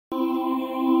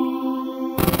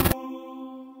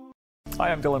Hi,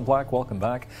 I'm Dylan Black. Welcome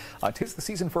back. 'Tis the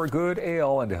season for a good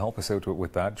ale, and to help us out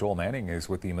with that, Joel Manning is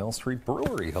with the Mill Street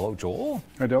Brewery. Hello, Joel.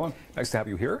 Hi, Dylan. Nice to have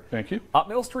you here. Thank you.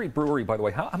 Mill Street Brewery, by the way,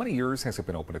 how many years has it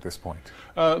been open at this point?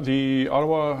 The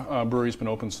Ottawa brewery's been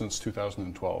open since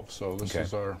 2012, so this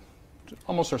is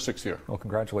almost our 6th year. Well,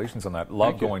 congratulations on that.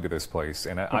 Love going to this place,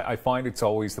 and I find it's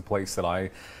always the place that I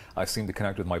seem to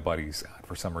connect with my buddies at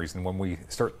for some reason. When we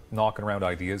start knocking around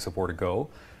ideas of where to go,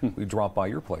 we drop by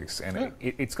your place, and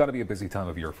it's got to be a busy time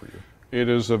of year for you. It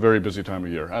is a very busy time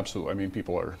of year, absolutely. I mean,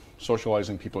 people are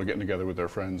socializing, people are getting together with their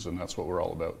friends, and that's what we're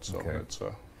all about. So it's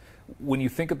when you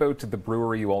think about the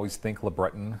brewery, you always think Le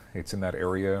Breton. It's in that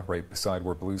area right beside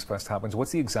where Blues Fest happens.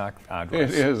 What's the exact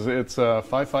address? It is. It's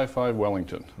 555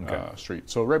 Wellington Street.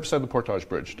 So right beside the Portage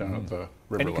Bridge down at the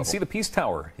river And you can see the Peace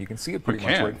Tower. You can see it pretty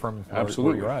much right from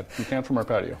where you're at. You can from our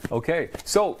patio. Okay,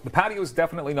 so the patio is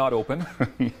definitely not open.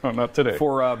 No, not today.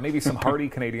 For maybe some hardy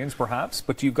Canadians, perhaps.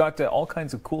 But you've got all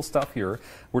kinds of cool stuff here.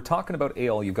 We're talking about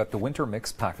ale. You've got the winter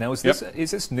mix pack. Now, is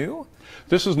this new?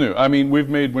 This is new. I mean, we've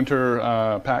made winter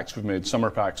packs. We've made summer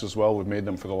packs as well. We've made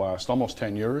them for the last almost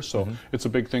 10 years. So it's a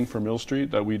big thing for Mill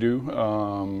Street that we do,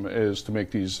 is to make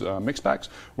these mix packs.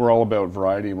 We're all about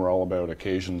variety, and we're all about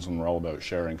occasions, and we're all about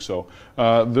sharing. So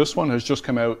this one has just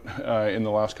come out in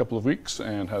the last couple of weeks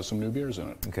and has some new beers in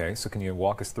it. Okay, so can you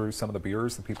walk us through some of the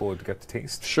beers that people would get to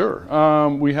taste? Sure.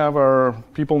 We have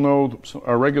people know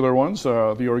our regular ones,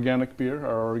 the organic beer.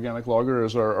 Our organic lager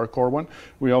is our core one.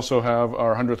 We also have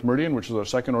our 100th Meridian, which is our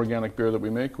second organic beer that we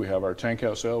make. We have our Tank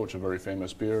House Ale, which is a very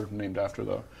famous beer named after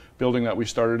the building that we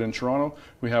started in Toronto.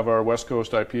 We have our West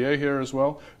Coast IPA here as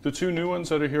well. The two new ones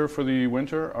that are here for the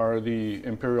winter are the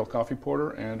Imperial Coffee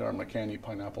Porter and our McCanny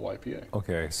Pineapple IPA.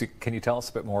 Okay, so can you tell us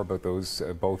a bit more about those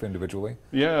both individually?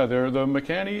 Yeah, the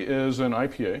McCanny is an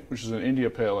IPA, which is an India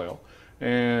Pale Ale,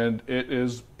 and it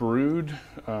is brewed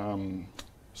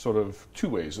sort of two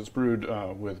ways. It's brewed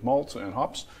with malts and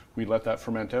hops. We let that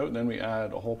ferment out, and then we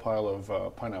add a whole pile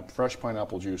of fresh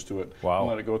pineapple juice to it. Wow. And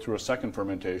let it go through a second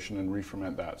fermentation and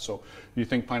re-ferment that. So you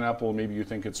think pineapple, maybe you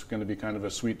think it's going to be kind of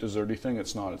a sweet desserty thing.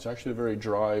 It's not. It's actually a very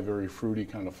dry, very fruity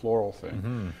kind of floral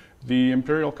thing. The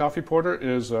Imperial Coffee Porter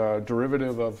is a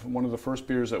derivative of one of the first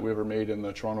beers that we ever made in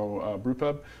the Toronto Brew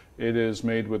Pub. It is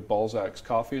made with Balzac's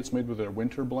coffee. It's made with their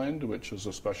winter blend, which is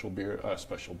a special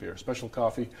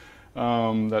coffee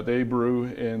that they brew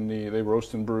they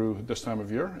roast and brew this time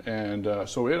of year. And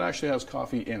so it actually has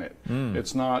coffee in it.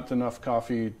 It's not enough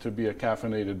coffee to be a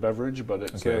caffeinated beverage, but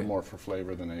it's there more for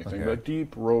flavor than anything. But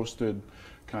deep roasted,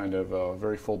 kind of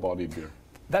very full-bodied beer.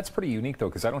 That's pretty unique, though,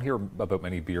 because I don't hear about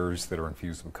many beers that are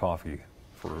infused with coffee.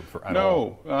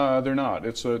 No, they're not.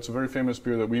 It's a very famous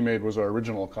beer that we made was our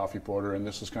original coffee porter, and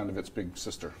this is kind of its big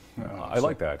sister. I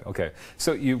like that. Okay,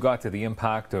 so you've got the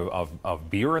impact of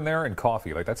beer in there and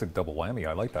coffee. Like, that's a double whammy.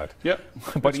 I like that. Yep.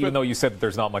 But even though you said that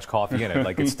there's not much coffee in it,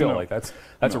 like it's still like that's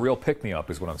a real pick me up,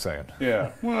 is what I'm saying.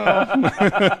 Yeah. Well,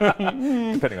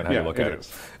 depending on how you look at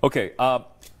it. Okay.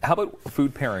 How about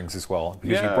food pairings as well?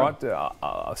 Because you brought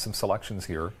some selections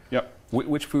here. Yep.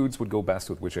 Which foods would go best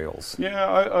with which ales?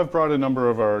 Yeah, I've brought a number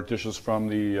of our dishes from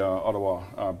the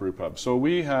Ottawa Brew Pub. So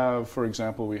we have, for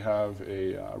example, we have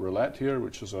a roulette here,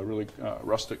 which is a really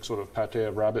rustic sort of pate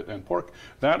of rabbit and pork.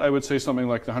 That, I would say something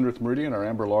like the 100th Meridian, our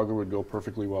amber lager, would go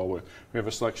perfectly well with. We have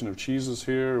a selection of cheeses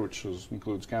here, which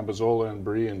includes Cambozola and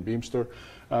Brie and Beemster.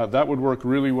 That would work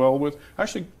really well with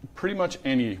actually pretty much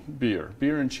any beer.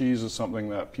 Beer and cheese is something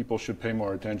that people should pay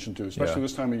more attention to, especially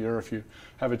this time of year. If you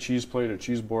have a cheese plate, a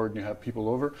cheese board, and you have people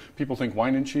over, people think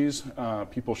wine and cheese.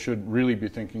 People should really be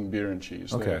thinking beer and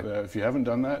cheese. Okay. If you haven't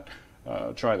done that,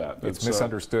 try that. It's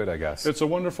misunderstood, I guess. It's a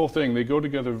wonderful thing. They go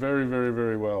together very, very,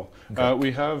 very well. Okay.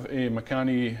 We have a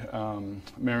McCanny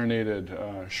marinated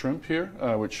shrimp here,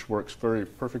 which works very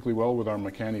perfectly well with our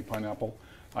McCanny Pineapple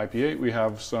IPA. We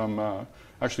have some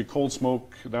actually cold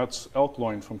smoke, that's elk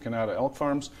loin from Canada Elk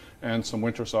Farms, and some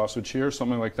winter sausage here.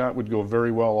 Something like that would go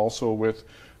very well also with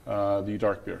the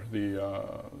dark beer.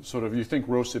 The sort of, you think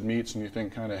roasted meats and you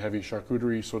think kind of heavy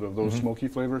charcuterie, sort of those smoky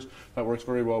flavors. That works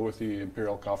very well with the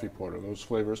Imperial Coffee Porter. Those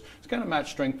flavors, it's kind of match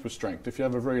strength with strength. If you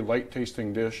have a very light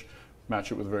tasting dish,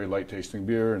 match it with very light tasting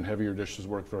beer, and heavier dishes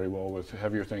work very well with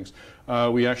heavier things.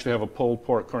 We actually have a pulled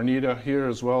pork cornita here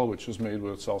as well, which is made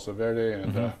with salsa verde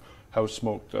and house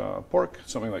smoked pork.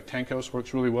 Something like Tank House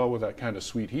works really well with that kind of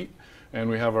sweet heat. And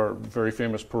we have our very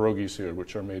famous pierogies here,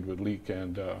 which are made with leek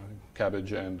and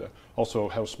cabbage and also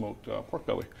house smoked pork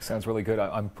belly. Sounds really good.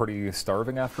 I'm pretty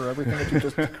starving after everything that you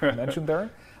just mentioned there.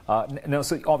 Now,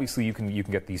 so obviously you can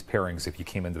get these pairings if you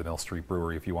came into the Mill Street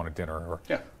Brewery if you wanted dinner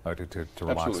or to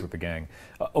relax with the gang.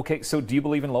 Okay, so do you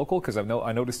believe in local? Because I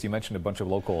noticed you mentioned a bunch of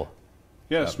local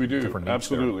Yes, we do. different meats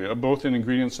Absolutely. Both in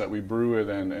ingredients that we brew with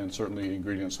and certainly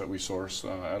ingredients that we source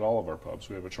at all of our pubs.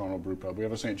 We have a Toronto brew pub. We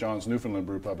have a St. John's, Newfoundland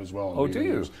brew pub as well. Oh, do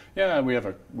you? Yeah, we have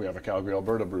a Calgary,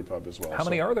 Alberta brew pub as well. How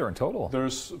many are there in total?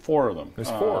 There's 4 of them. There's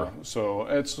 4.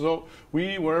 So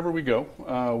we wherever we go,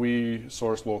 we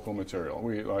source local material.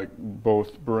 We like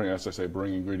both brewing, as I say,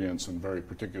 brewing ingredients and very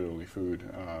particularly food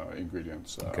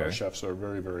ingredients. Okay. Our chefs are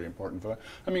very, very important for that.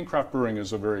 I mean, craft brewing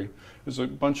is a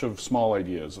bunch of small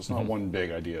ideas. It's not one big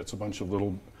idea. It's a bunch of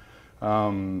little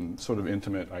sort of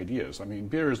intimate ideas. I mean,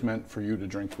 beer is meant for you to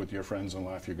drink with your friends and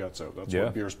laugh your guts out. That's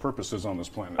what beer's purpose is on this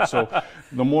planet. So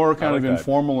the more kind of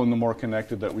informal and the more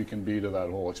connected that we can be to that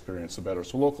whole experience, the better.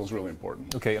 So local is really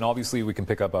important. Okay, and obviously we can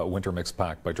pick up a winter mix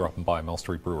pack by dropping by Mill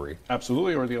Street Brewery.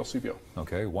 Absolutely, or the LCBO.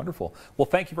 Okay, wonderful. Well,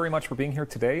 thank you very much for being here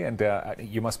today, and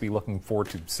you must be looking forward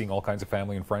to seeing all kinds of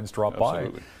family and friends drop by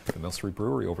the Mill Street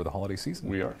Brewery over the holiday season.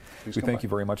 We are. We thank you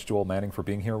very much, Joel Manning, for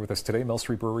being here with us today.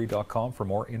 millstreetbrewery.com for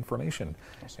more information.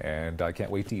 Awesome. And I can't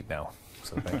wait to eat now.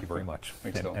 So thank you very much.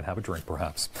 Thanks, and have a drink,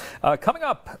 perhaps. Coming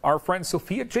up, our friend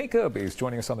Sophia Jacob is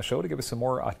joining us on the show to give us some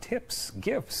more tips,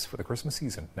 gifts for the Christmas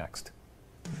season next.